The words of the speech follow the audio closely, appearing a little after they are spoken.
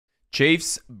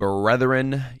Chafes,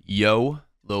 brethren, yo,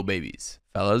 little babies.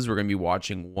 Fellas, we're going to be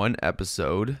watching one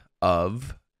episode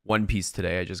of One Piece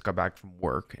today. I just got back from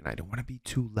work, and I don't want to be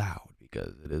too loud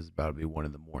because it is about to be 1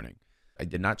 in the morning. I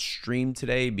did not stream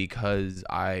today because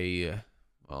I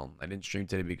didn't stream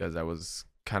today because I was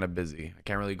kind of busy. I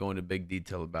can't really go into big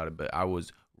detail about it, but I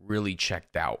was really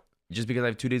checked out. Just because I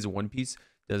have 2 days of One Piece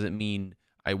doesn't mean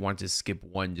I want to skip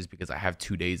one just because I have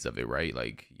 2 days of it, right?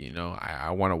 Like, you know,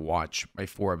 I want to watch my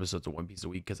 4 episodes of One Piece a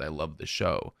week because I love the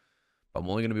show. But I'm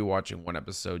only going to be watching 1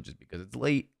 episode just because it's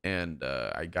late and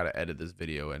I got to edit this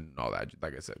video and all that.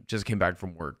 Like I said, just came back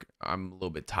from work. I'm a little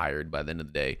bit tired by the end of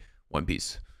the day. One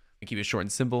Piece. I keep it short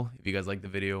and simple. If you guys like the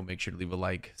video, make sure to leave a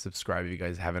like, subscribe if you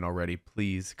guys haven't already.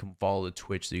 Please come follow the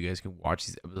Twitch so you guys can watch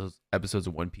these episodes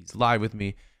of One Piece live with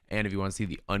me. And if you want to see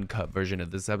the uncut version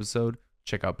of this episode,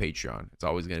 check out Patreon. It's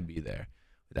always going to be there.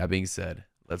 With that being said,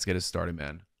 let's get it started,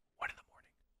 man. 1 in the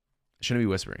morning. I shouldn't be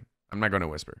whispering. I'm not going to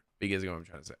whisper. But you guys know what I'm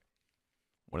trying to say.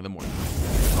 1 in the morning.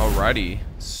 Alrighty.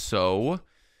 So,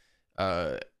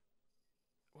 what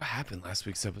happened last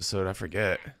week's episode? I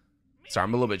forget. Sorry,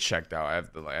 I'm a little bit checked out.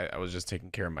 I was just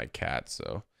taking care of my cat,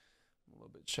 so I'm a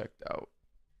little bit checked out.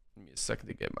 Give me a second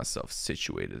to get myself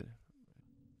situated.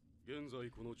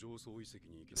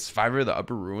 Survivor of the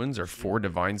Upper Ruins are 4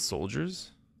 divine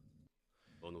soldiers.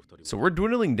 So we're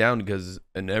dwindling down because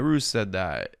ENERU said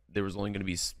that there was only going to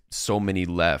be so many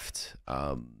left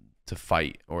to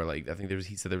fight, or like I think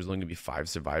he said there was only going to be 5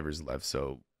 survivors left.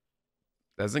 So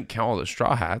that doesn't count all the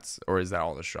straw hats, or is that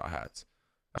all the straw hats?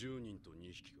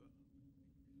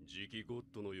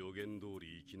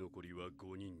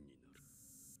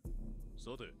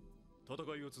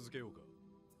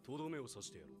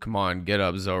 Come on, get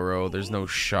up, Zoro. There's no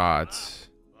shot.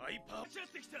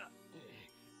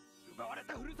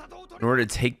 In order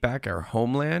to take back our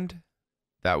homeland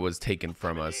that was taken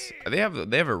from us, they have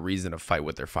a reason to fight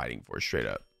what they're fighting for, straight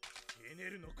up.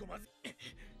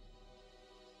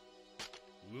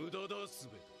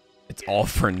 It's all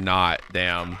for naught,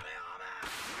 damn.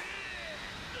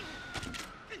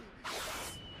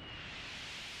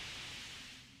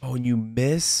 Oh, and you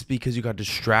miss because you got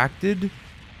distracted?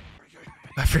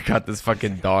 I forgot this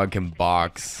fucking dog can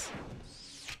box.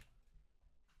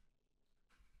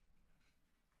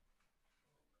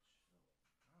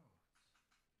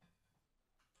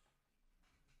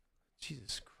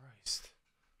 Jesus Christ.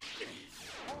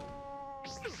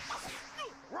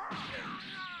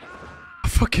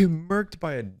 Fucking murked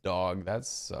by a dog. That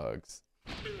sucks.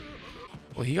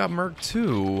 Well, he got murked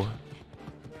too.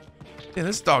 Yeah,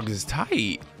 this dog is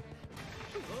tight.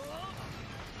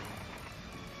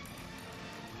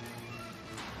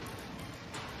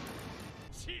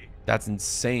 That's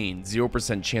insane.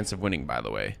 0% chance of winning, by the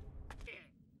way.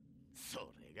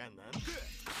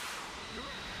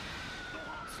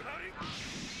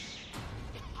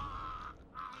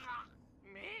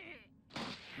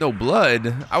 No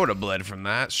blood? I would have bled from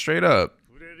that, straight up.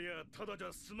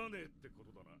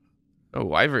 Oh,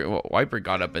 Wiper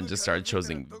got up and just started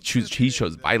he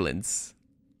chose violence.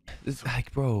 It's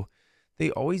like, bro,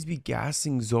 they always be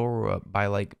gassing Zoro up by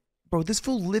like, bro, this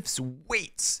fool lifts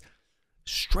weights.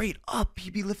 Straight up,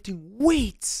 he'd be lifting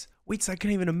weights. Weights I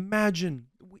can't even imagine.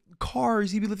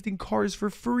 Cars, he'd be lifting cars for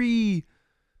free.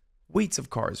 Weights of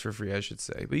cars for free, I should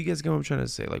say. But you guys get what I'm trying to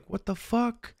say. Like, what the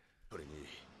fuck?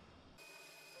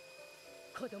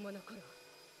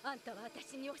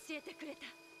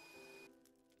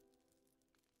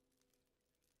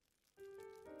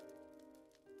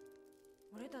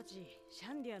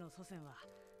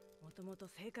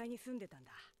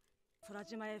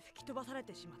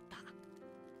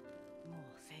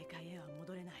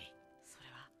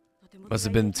 Must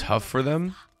have been tough for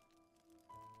them.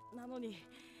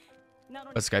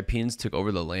 But Skypeans took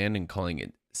over the land and calling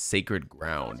it sacred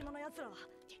ground.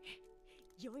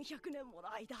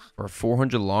 For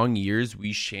 400 long years,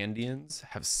 we Shandians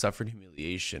have suffered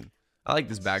humiliation. I like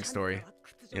this backstory,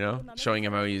 you know, showing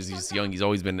him how he's just young. He's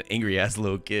always been an angry ass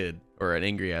little kid, or an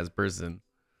angry ass person.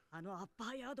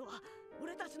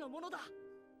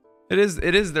 It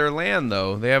is their land,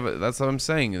 though. They have. That's what I'm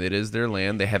saying. It is their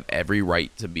land. They have every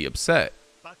right to be upset.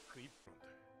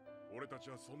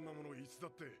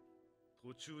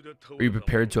 Are you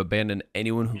prepared to abandon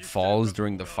anyone who falls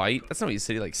during the fight? That's not what you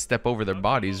said. Like, step over their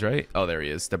bodies, right? Oh, there he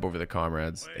is. Step over the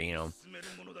comrades. Damn.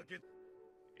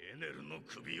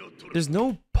 There's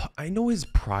no... I know his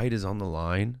pride is on the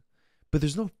line, but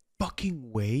there's no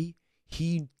fucking way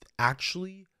he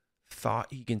actually thought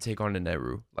he can take on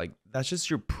ENERU. Like, that's just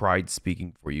your pride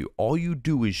speaking for you. All you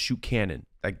do is shoot cannon.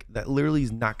 Like, that literally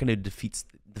is not going to defeat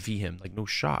him. Like, no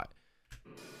shot.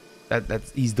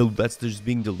 That's just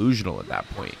being delusional at that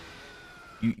point.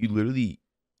 You literally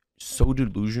so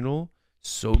delusional,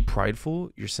 so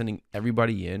prideful. You're sending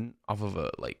everybody in off of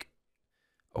a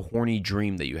horny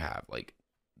dream that you have. Like,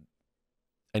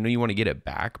 I know you want to get it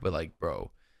back, but like,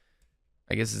 bro,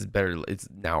 I guess it's better. It's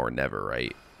now or never,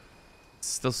 right? It's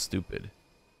still stupid.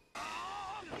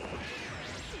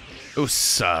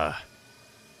 Usa.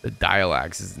 The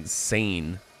dialax is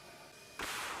insane.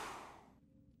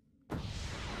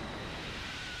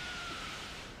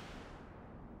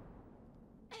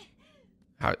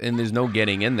 And there's no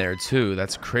getting in there too.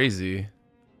 That's crazy.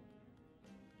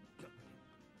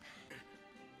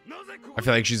 I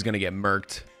feel like she's gonna get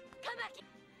murked.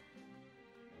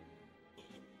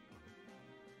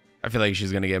 I feel like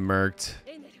she's gonna get murked.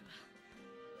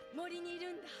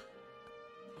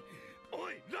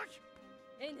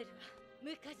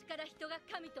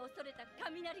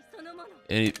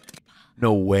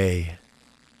 No way.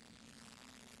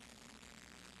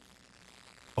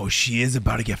 Oh, she is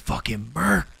about to get fucking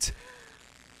murked.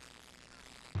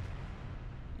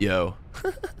 Yo.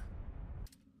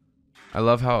 I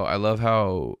love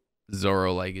how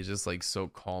Zoro like is just like so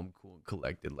calm, cool, and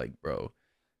collected. Like, bro,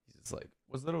 he's just like,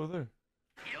 what's that over there?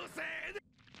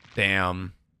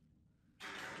 Damn.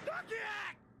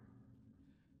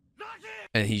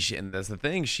 And that's the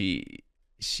thing.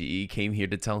 She came here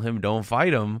to tell him don't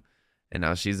fight him, and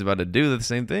now she's about to do the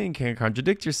same thing. Can't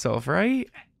contradict yourself, right?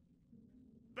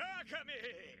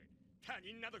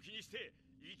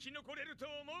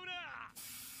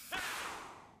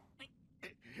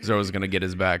 Zoro's gonna get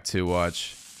his back too.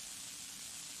 Watch.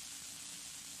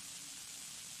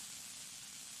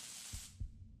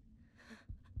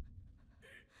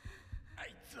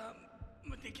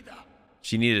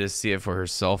 She needed to see it for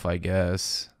herself, I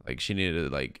guess. Like, she needed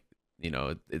to, like, you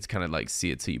know, it's kind of like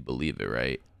see it till you believe it,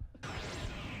 right?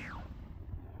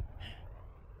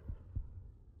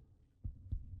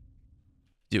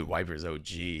 Dude, Wiper's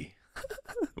OG.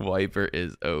 Wiper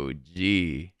is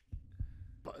OG.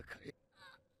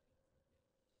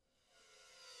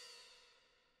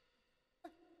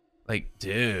 Like,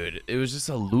 dude, it was just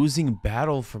a losing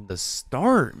battle from the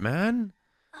start, man.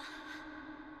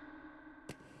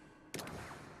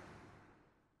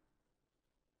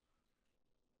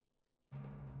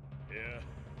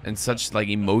 And such, like,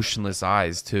 emotionless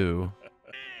eyes, too.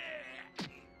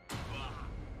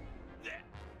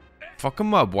 Fuck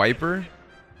him up, Wiper.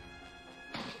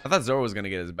 I thought Zoro was gonna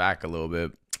get his back a little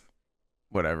bit.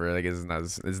 Whatever, I guess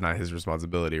it's not his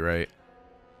responsibility, right?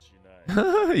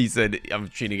 He said, I'm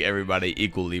treating everybody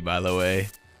equally, by the way.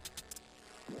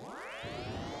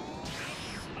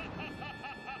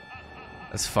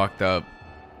 That's fucked up.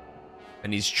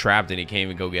 And he's trapped and he can't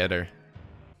even go get her.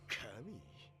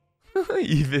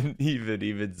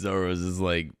 even Zoro's is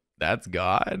like, that's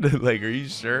God? Like, are you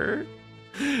sure?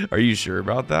 Are you sure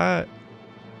about that?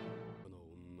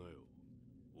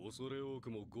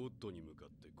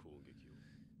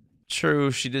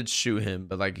 True, she did shoot him,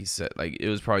 but like he said, like it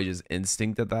was probably just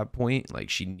instinct at that point. Like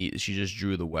she just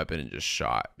drew the weapon and just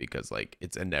shot because like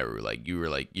it's ENERU. Like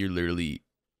you're literally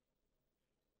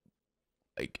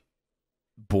like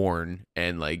born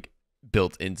and like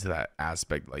built into that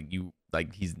aspect. Like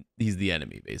he's the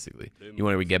enemy basically. You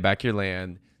want to get back your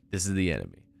land. This is the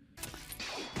enemy.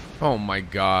 Oh my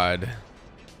god.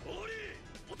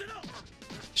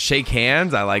 Shake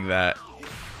hands? I like that.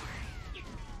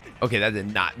 Okay, that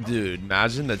did not, dude.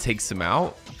 Imagine that takes him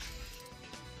out.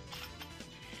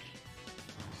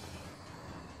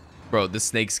 Bro, the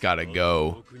snake's gotta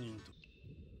go.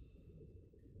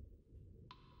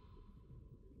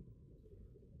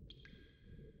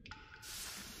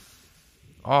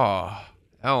 Oh,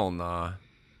 hell nah.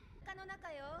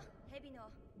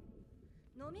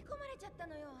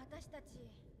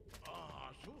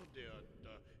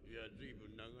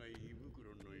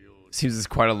 Seems it's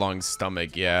quite a long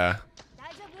stomach, yeah.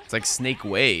 It's like Snake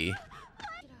Way.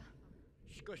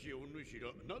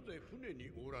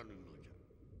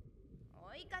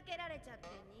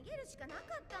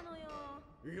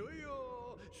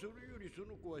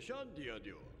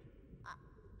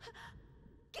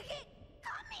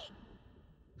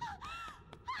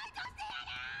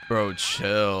 Bro,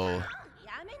 chill.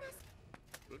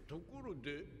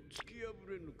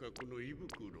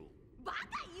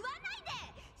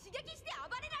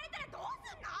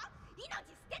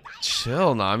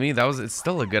 Chill, Nami. It's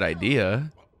still a good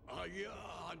idea.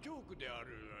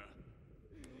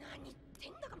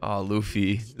 Oh,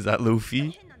 Luffy. Is that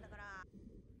Luffy?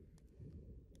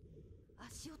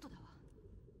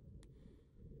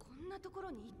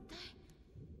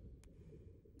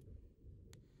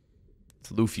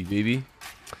 It's Luffy, baby.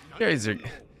 You guys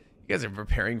are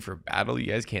preparing for battle. You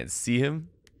guys can't see him.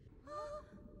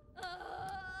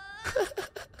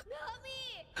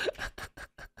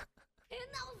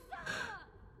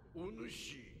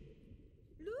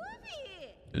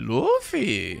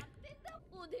 Luffy.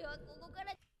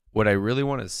 What I really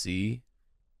want to see,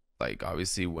 like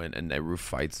obviously when ENERU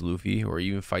fights Luffy, or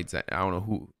even fights, I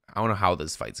don't know how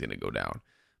this fight's gonna go down,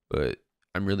 but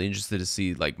I'm really interested to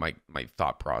see like my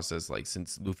thought process. Like,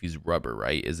 since Luffy's rubber,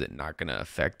 right? Is it not gonna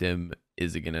affect him?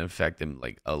 Is it gonna affect him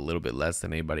like a little bit less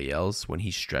than anybody else when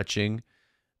he's stretching?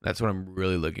 That's what I'm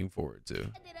really looking forward to.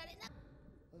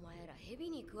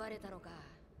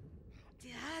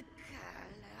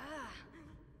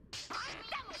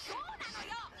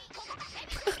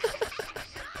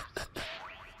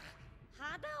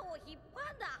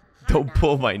 Don't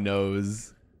pull my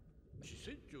nose.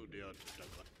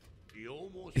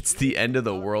 It's the end of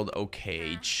the world.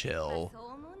 Okay, chill.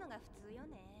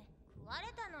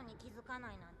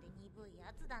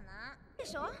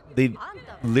 They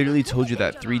literally told you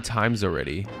that 3 times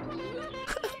already.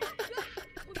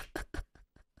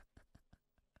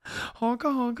 Honka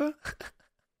honka.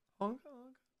 Honka honka.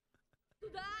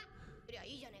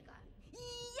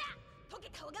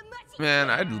 Man,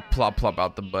 I'd plop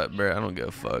out the butt, bro. I don't give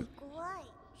a fuck.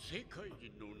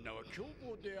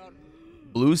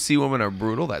 Blue sea women are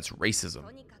brutal. That's racism.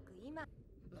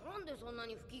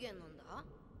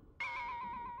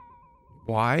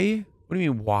 Why? What do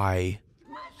you mean, why?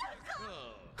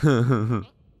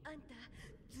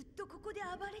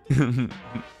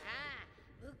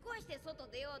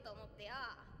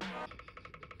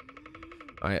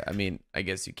 I mean, I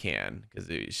guess you can, because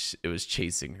it was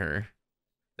chasing her.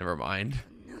 Never mind.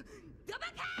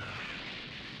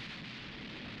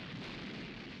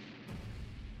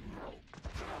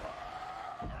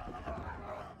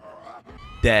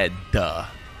 Dead. Duh.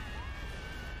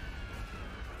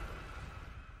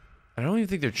 I don't even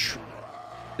think they're.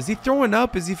 Is he throwing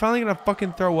up? Is he finally gonna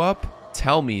fucking throw up?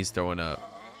 Tell me he's throwing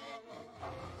up.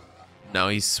 No,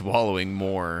 he's swallowing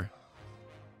more.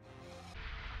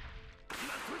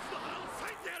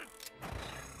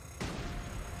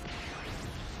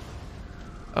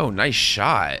 Oh, nice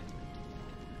shot.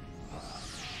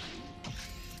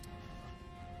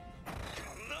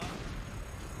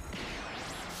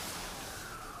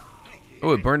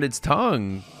 Oh, it burned its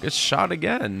tongue. It's shot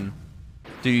again.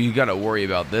 Dude, you gotta worry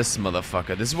about this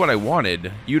motherfucker. This is what I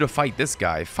wanted. You to fight this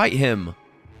guy. Fight him.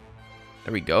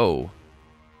 There we go.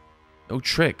 No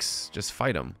tricks. Just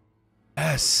fight him.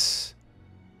 Yes.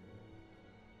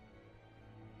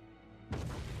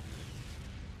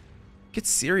 Get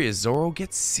serious, Zoro.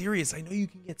 Get serious. I know you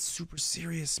can get super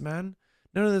serious, man.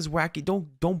 None of this wacky.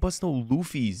 Don't bust no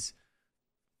Luffy's.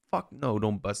 Fuck no,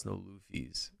 don't bust no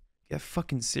Luffy's. Get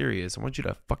fucking serious. I want you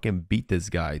to fucking beat this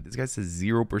guy. This guy says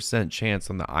 0% chance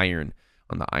on the iron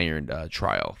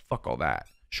trial. Fuck all that.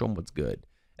 Show him what's good.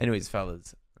 Anyways,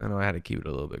 fellas, I know I had to keep it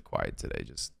a little bit quiet today.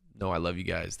 Just know I love you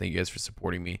guys. Thank you guys for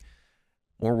supporting me.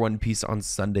 More One Piece on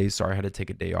Sunday. Sorry I had to take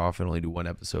a day off and only do 1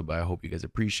 episode, but I hope you guys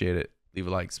appreciate it. Leave a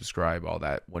like, subscribe, all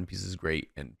that. One Piece is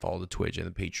great. And follow the Twitch and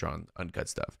the Patreon, uncut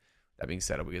stuff. That being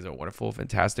said, I hope you guys have a wonderful,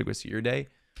 fantastic rest of your day.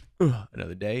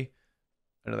 Another day.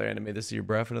 Another anime. This is your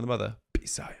breath. Another mother.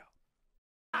 Peace out.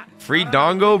 Free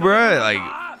Dongo, bruh. Like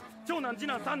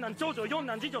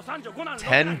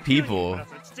 10 people.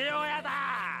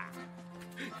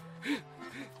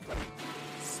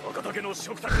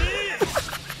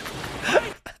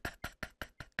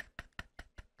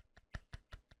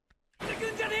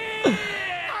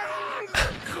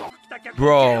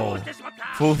 Bro,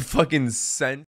 full fucking sense.